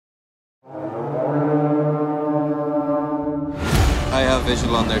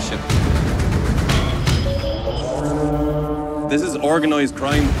visual on their ship. This is organized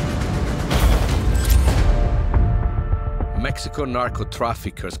crime. Mexican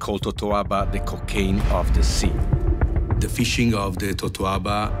narco-traffickers call Totoaba the cocaine of the sea. The fishing of the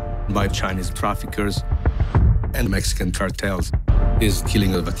Totoaba by Chinese traffickers and Mexican cartels is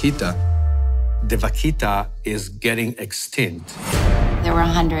killing the vaquita. The vaquita is getting extinct. There were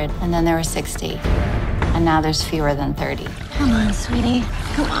 100, and then there were 60. And now there's fewer than 30. Come on, sweetie.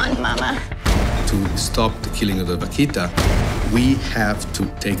 Come on, mama. To stop the killing of the vaquita, we have to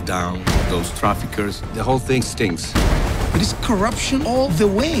take down those traffickers. The whole thing stinks. It is corruption all the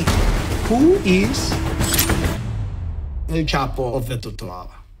way. Who is El Chapo of the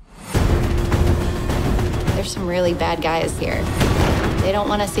Totoaba? There's some really bad guys here. They don't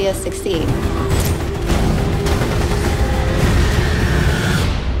want to see us succeed.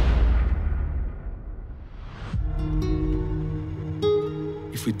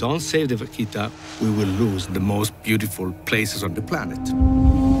 If we don't save the vaquita, we will lose the most beautiful places on the planet.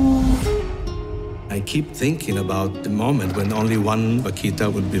 I keep thinking about the moment when only one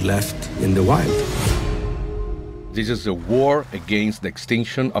vaquita will be left in the wild. This is a war against the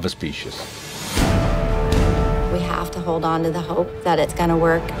extinction of a species. We have to hold on to the hope that it's going to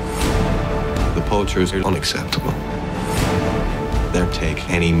work. The poachers are unacceptable. They'll take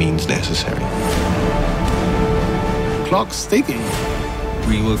any means necessary. Clock's ticking.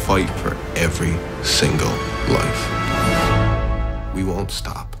 We will fight for every single life. We won't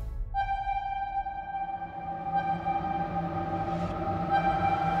stop.